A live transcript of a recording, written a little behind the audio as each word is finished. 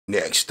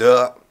Next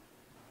up,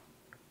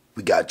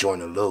 we got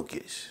Joyner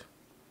Lucas.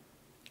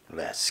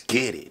 Let's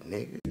get it,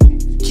 nigga.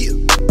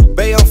 Yeah.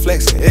 Bay on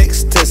flexing,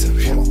 extensive.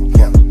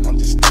 I'm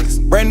just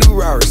texting. Brand new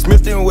Rari,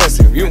 Smith &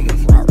 Wesson.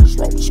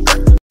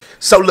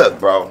 So look,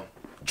 bro,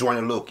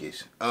 Joyner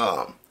Lucas.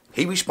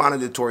 He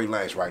responded to Tory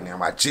Lanez right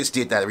now. I just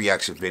did that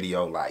reaction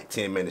video like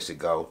 10 minutes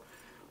ago,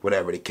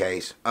 whatever the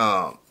case.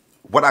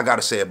 What I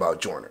gotta say about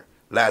Joyner?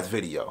 Last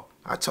video,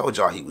 I told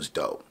y'all he was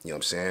dope. You know what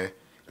I'm saying?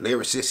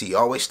 Lyricist, he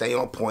always stay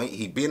on point.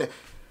 He been,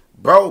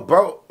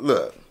 bro,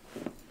 look,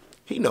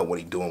 he know what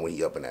he doing when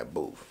he up in that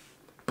booth.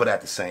 But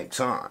at the same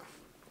time,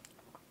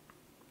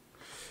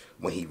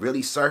 when he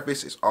really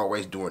surface, it's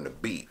always during the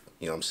beat.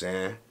 You know what I'm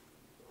saying?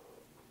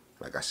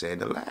 Like I said in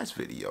the last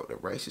video, the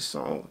racist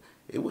song,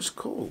 it was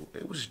cool.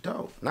 It was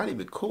dope. Not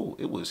even cool.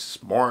 It was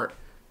smart.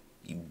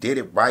 You did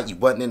it right. You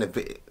wasn't in the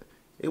video.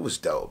 It was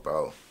dope,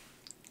 bro.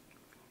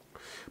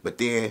 But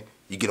then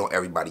you get on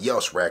everybody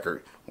else's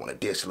record, want to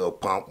diss Lil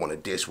Pump, want to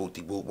diss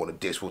Whoopty Whoop, want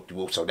to diss Whoopty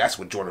Whoop. So that's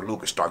when Joyner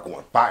Lucas start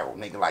going viral.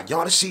 Nigga like,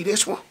 y'all to see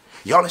this one?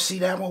 Y'all to see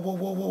that one?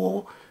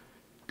 Whoa.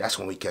 That's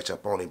when we catch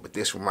up on it. But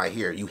this one right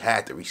here, you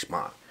had to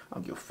respond. I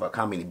don't give a fuck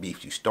how many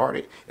beefs you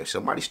started. If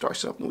somebody starts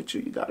something with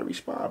you, you got to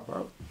respond,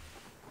 bro.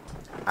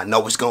 I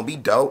know it's going to be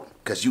dope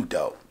because you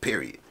dope,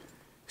 period.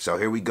 So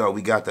here we go.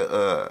 We got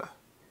the,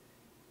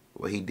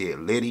 what he did,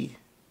 Litty.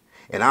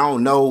 And I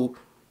don't know.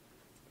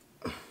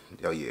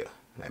 Oh, yeah.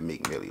 That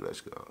Meek Millie, let's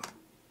go.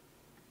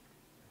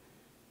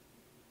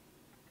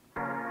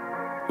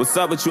 What's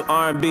up with you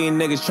R&B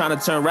niggas trying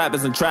to turn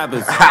rappers and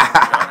trappers?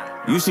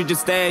 You should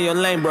just stay in your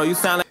lane, bro. You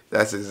sound like...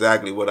 That's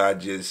exactly what I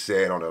just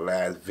said on the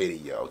last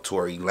video.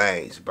 Tory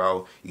Lanez,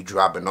 bro. You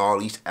dropping all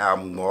these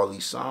albums, all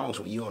these songs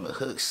when you on the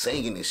hook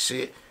singing this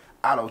shit.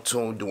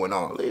 Auto-tune doing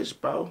all this,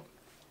 bro.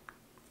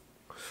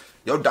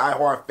 Your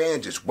diehard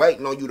fans just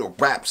waiting on you to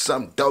rap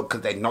something dope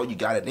because they know you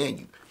got it in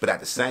you. But at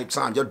the same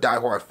time, your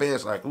diehard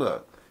fans like,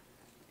 look,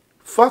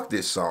 fuck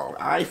this song.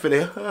 I ain't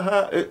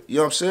finna, you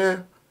know what I'm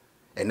saying?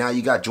 And now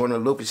you got Joyner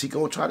Lucas. He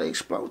gonna try to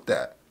exploit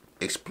that,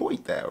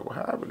 or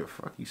however the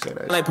fuck you say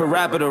that. Like per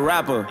rapper to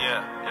rapper.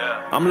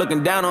 Yeah. I'm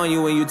looking down on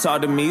you when you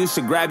talk to me. You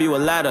should grab you a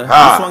ladder.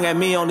 You swung at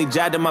me, only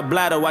jabbed in my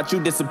bladder. Watch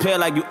you disappear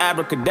like you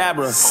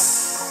abracadabra.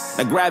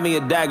 Now grab me a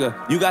dagger.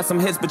 You got some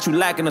hits, but you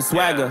lacking a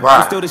swagger.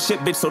 You still the shit,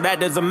 bitch, so that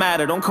doesn't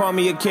matter. Don't call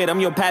me a kid.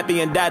 I'm your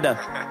pappy and dada.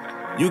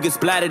 You get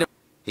splattered.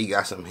 He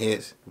got some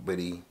hits, but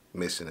he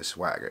missing the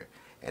swagger.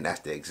 And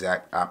that's the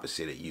exact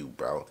opposite of you,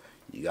 bro.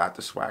 You got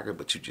the swagger,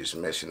 but you just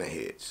missing the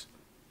hits.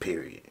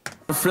 Period.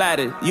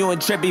 Flattered. You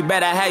and Trippy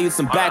better have you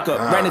some backup.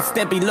 Ren and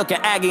Stimpy looking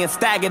aggy and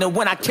staggered, and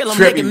when I kill him,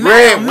 make it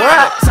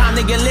mad. Time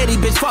to get litty,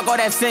 bitch. Fuck all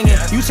that singing.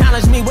 You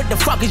challenge me, what the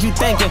fuck is you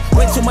thinking?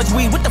 Way too much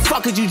weed, what the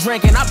fuck is you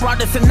drinking? I brought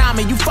the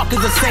tsunami, you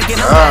fuckers are sinking.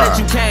 I'm mad that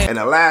you came. And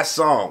the last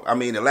song,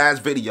 the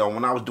last video,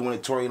 when I was doing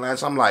it, Tory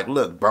Lanez, I'm like,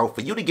 look, bro,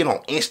 for you to get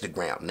on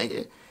Instagram,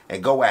 nigga,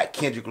 and go at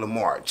Kendrick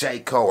Lamar,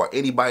 J. Cole, or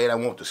anybody that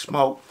want to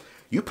smoke,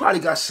 you probably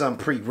got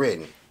something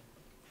pre-written.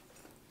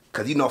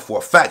 Because you know for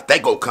a fact, they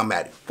go come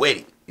at it with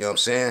it. You know what I'm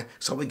saying?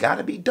 So we got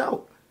to be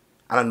dope.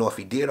 I don't know if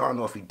he did or I don't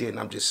know if he didn't.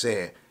 I'm just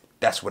saying,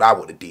 that's what I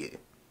would have did.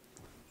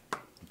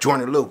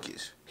 Joyner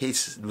Lucas.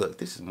 Look,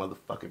 this is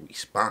motherfucking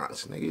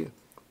response, nigga.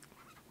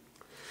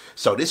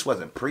 So this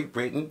wasn't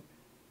pre-written.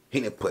 He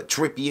didn't put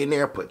Trippy in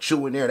there, put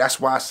you in there. That's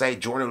why I say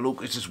Joyner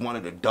Lucas is one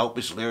of the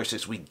dopest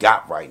lyricists we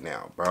got right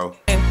now, bro.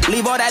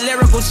 Leave all that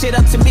lyrical shit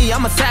up to me.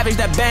 I'm a savage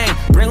that bang.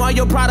 Bring all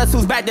your products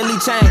who's back to Lee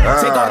Chain.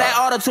 Take all that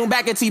auto-tune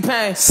back at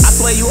T-Pain. I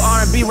swear you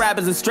R&B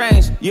rappers are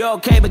strange. You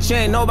okay, but you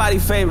ain't nobody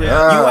favorite. You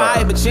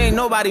alright, but you ain't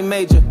nobody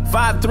major.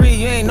 5'3",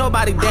 you ain't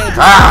nobody dangerous.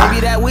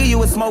 Maybe that weed you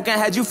was smoking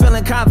had you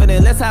feeling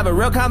confident. Let's have a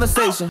real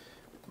conversation.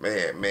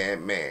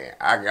 Man.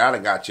 I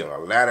done got you on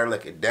a ladder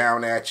looking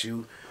down at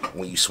you.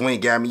 When you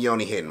swing at me, you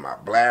only hitting my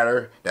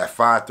bladder. That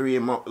 5'3"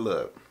 and more.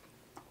 Look.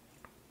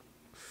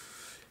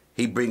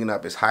 He bringing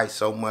up his height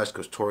so much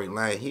because Tory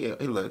Lanez, he a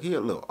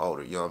little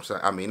older, you know what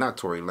I'm saying? Not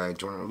Tory Lanez,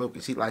 Joyner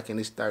Lucas. He like in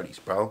his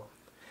 30s, bro.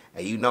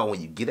 And you know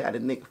when you get at a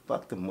nigga,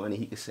 fuck the money.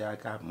 He can say I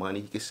got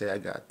money. He can say I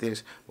got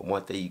this. But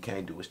one thing you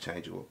can't do is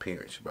change your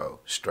appearance, bro.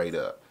 Straight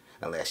up.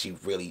 Unless you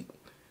really,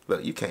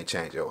 look, you can't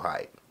change your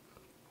height.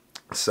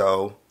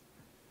 So,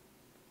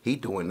 he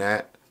doing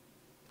that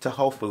to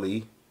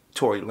hopefully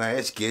Tory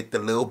Lanez get the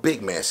little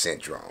big man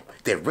syndrome.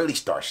 Then really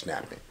start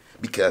snapping.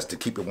 Because to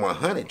keep it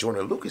 100,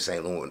 Joyner Lucas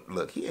ain't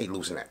he ain't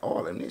losing at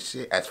all in this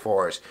shit. As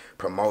far as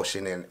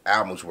promotion and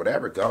albums,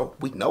 whatever go,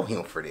 we know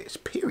him for this,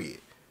 period.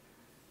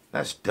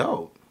 That's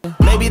dope.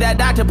 Maybe that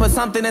doctor put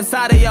something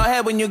inside of your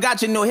head when you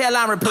got your new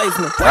hairline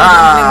replacement.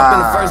 Why you didn't in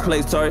the first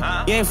place, Tory?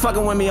 You ain't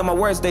fucking with me on my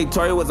worst day,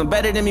 Tory. Wasn't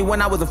better than me when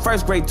I was in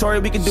first grade, Tory.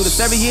 We could do this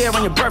every year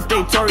on your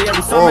birthday, Tory.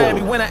 Every summer,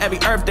 every winter, every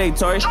Earth Day,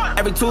 Tory.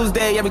 Every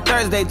Tuesday, every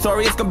Thursday,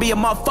 Tory. It's gonna be a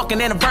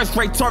motherfucking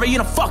anniversary, Tory. You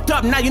done fucked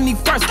up, now you need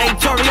first aid,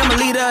 Tory. I'm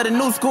a leader of the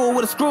new school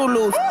with a screw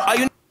loose. Are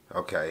you?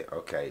 Okay,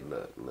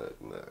 look.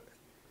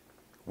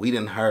 We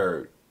done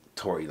heard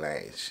Tory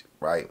Lanez,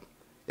 right?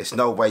 There's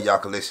no way y'all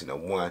can listen to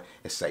one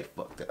and say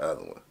fuck the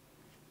other one.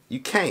 You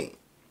can't.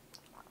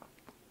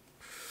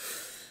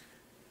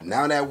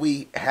 now that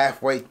we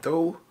halfway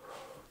through,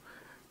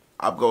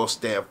 I'm gonna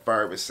stand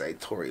firm and say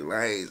Tory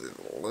Lanez is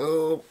a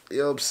little, you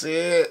know what I'm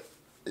saying?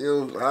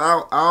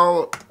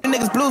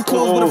 Niggas blues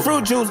clues with a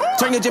fruit juice.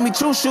 Turn your Jimmy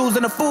Choo shoes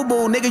in a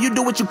FUBU. Nigga, you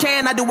do what you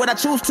can, I do what I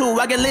choose to.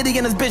 I get Litty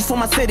in this bitch for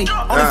my city.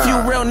 Only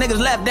few real niggas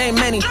left, they ain't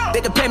many.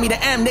 They can pay me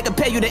the M, they can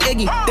pay you the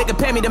Iggy. They can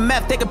pay me the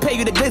meth, they can pay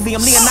you the glizzy.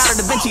 I'm Leonardo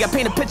da Vinci, I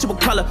paint a picture with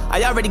color.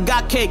 I already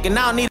got cake and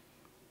I don't need.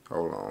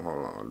 Hold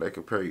on. They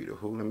can pay you the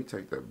who? Let me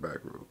take that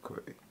back real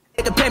quick.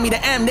 They can pay me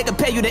the M, they can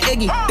pay you the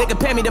Iggy. They can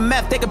pay me the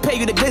meth, they can pay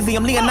you the glizzy.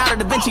 I'm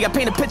Leonardo da Vinci, I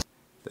paint a picture.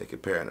 They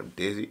comparing them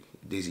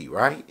Dizzy,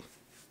 right?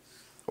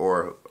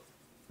 Or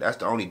that's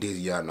the only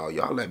Dizzy I know.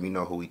 Y'all let me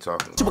know who we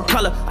talking about.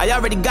 Color. I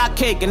already got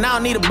cake and I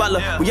don't need a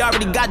butler. We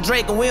already got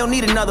Drake and we don't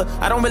need another.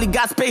 I don't really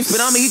got space,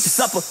 but I'ma eat your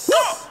supper.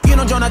 You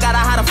know Joyner got a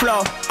hotter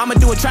flow. I'ma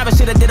do a Travis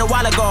shit I did a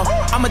while ago.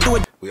 I'ma do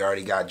it. We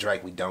already got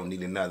Drake, we don't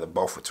need another.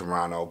 Both for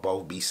Toronto,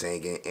 both be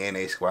singing, and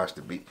they squash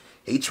the beat.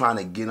 He trying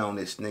to get on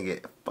this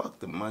nigga. Fuck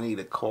the money,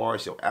 the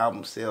cars, your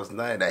album sales,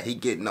 none of that. He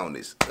getting on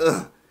this.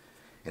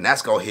 And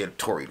that's gonna hit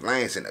Tory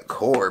Lanez in the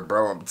core,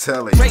 bro. I'm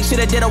telling you. Drake shit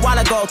I did a while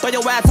ago. Throw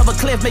your ass off a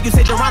cliff, make you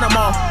say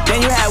Geronimo.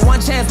 Then you had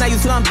one chance, now you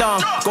slumped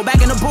on. Go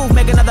back in the booth,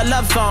 make another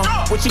love song.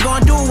 What you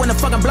gonna do when the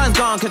fucking blunt's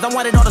gone? Cause I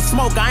wanted all the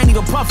smoke, I ain't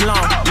even puff long.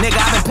 Nigga,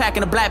 I've been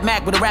packing a black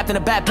Mac with a wrapped in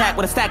a backpack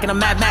with a stack in a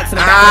Mad Max in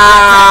the back.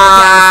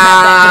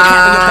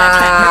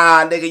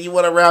 Nigga, you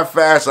wanna rap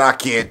fast? I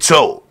can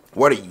too.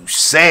 What are you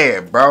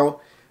saying, bro?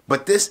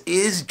 But this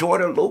is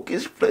Joyner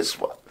Lucas.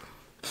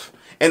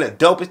 And the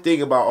dopest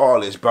thing about all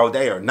this, bro,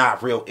 they are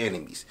not real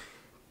enemies.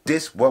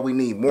 This what we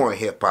need more in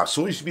hip-hop.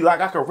 Soon as you be like,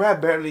 I can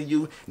rap better than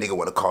you, nigga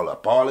want to call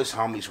up all his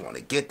homies, want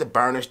to get the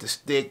burners, the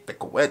stick, the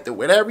cueta,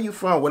 whatever you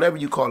from, whatever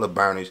you call the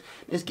burners,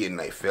 it's getting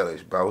their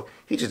feelings, bro.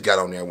 He just got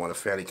on there and won a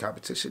fairly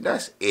competition.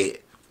 That's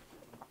it.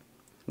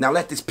 Now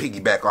let this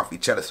piggyback off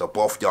each other so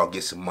both of y'all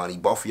get some money.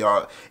 Both of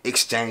y'all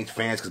exchange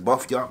fans, because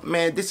both of y'all,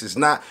 man, this is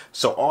not,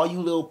 so all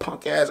you little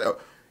punk ass,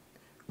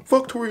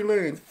 fuck Tory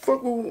Lanez,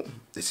 fuck who.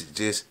 This is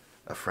just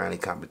a friendly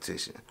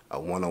competition, a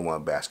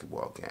one-on-one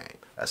basketball game,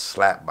 a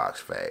slap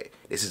box fade.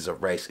 This is a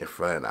race in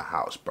front of the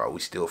house, bro. We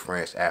still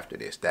friends after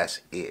this.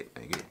 That's it,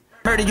 nigga.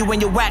 Murder you when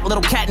you whack,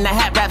 little cat in a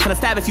hat raps and I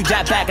stab if you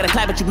jab back and I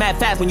clap at you mad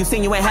fast when you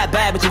sing you ain't half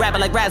bad, but you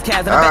rapping like Razzcast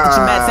and I bet that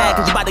you mad sad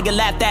cause you about to get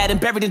laughed at and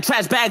buried in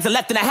trash bags and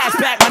left in a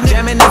hatchback. I'm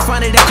jamming in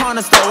front of the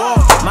corner store,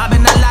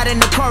 mobbing a lot in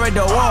the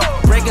corridor,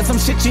 breaking some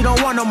shit you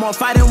don't want no more,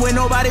 fighting when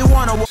nobody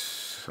wanna.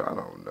 I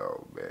don't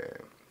know, man.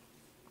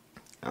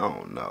 I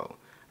don't know.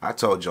 I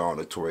told y'all on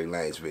the Tory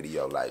Lanez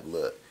video, like,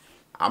 look,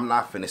 I'm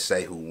not finna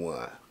say who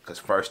won. Because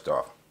first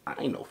off, I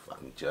ain't no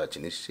fucking judge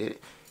in this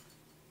shit.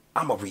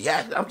 I'm a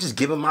react. I'm just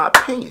giving my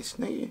opinions,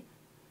 nigga.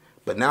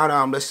 But now that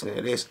I'm listening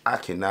to this, I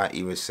cannot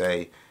even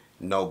say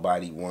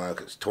nobody won.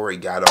 Because Tory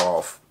got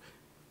off.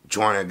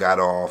 Joyner got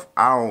off.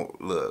 I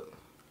don't, look.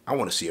 I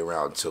want to see a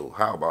round two.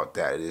 How about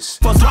that? It's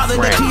slap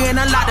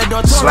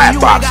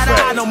box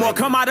fade. No more.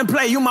 Come out and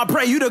play. You my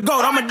prey. You the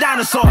goat. I'm a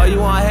dinosaur. Oh, you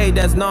want hate?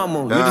 That's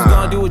normal. You just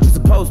gonna do what you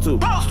supposed to.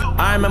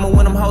 I remember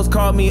when them hoes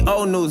called me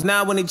old news.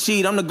 Now when they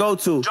cheat, I'm the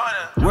go-to.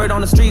 Word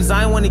on the streets,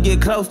 I ain't want to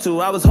get close to.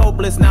 I was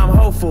hopeless, now I'm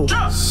hopeful.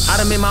 I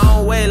done made my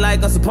own way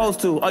like I'm supposed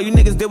to. All you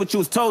niggas did what you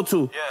was told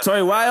to.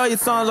 Sorry, why all your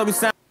songs always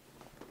sound?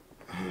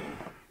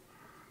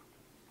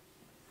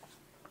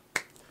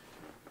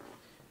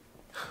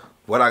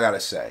 What I gotta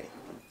say?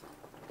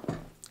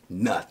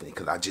 Nothing,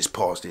 because I just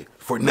paused it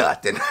for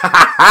nothing. Like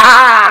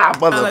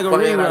a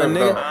rerun,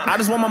 nigga. I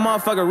just want my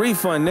motherfucking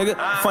refund, nigga.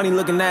 Funny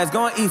looking ass,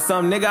 go and eat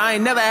something, nigga. I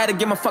ain't never had to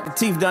get my fucking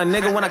teeth done,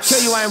 nigga. When I kill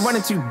you, I ain't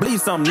running to you,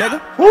 bleed something, nigga.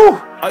 Woo.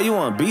 Oh, you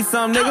wanna be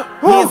something, nigga?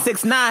 Me and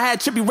 6ix9ine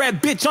had trippy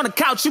red bitch on the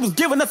couch. She was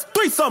giving us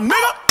threesome,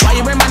 nigga. Why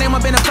you bring my name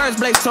up in the first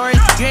place, Tory?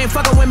 You ain't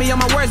fucking with me on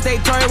my worst day,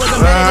 Tory.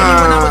 Wasn't better than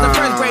me when I was in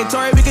first grade,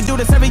 Tory. We could do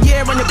this every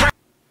year on your brain.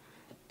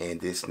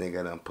 And this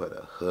nigga done put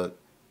a hook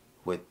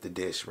with the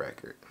diss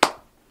record.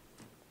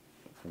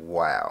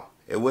 Wow.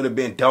 It would have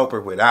been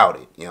doper without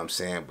it. You know what I'm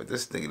saying? But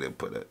this nigga didn't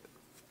put a...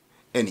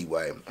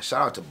 Anyway,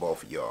 shout out to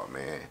both of y'all,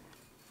 man.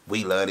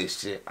 We love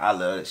this shit. I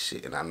love this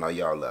shit. And I know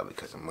y'all love it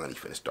because the money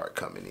finna start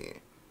coming in.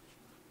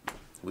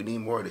 We need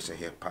more of this in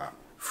hip-hop.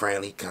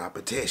 Friendly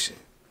competition.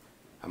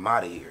 I'm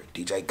out of here.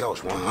 DJ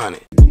Ghost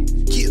 100.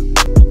 Yeah.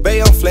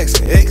 Bay on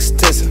flexing,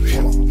 extensive.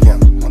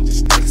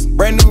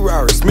 Brand new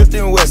Rari, Smith &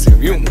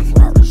 Wesson.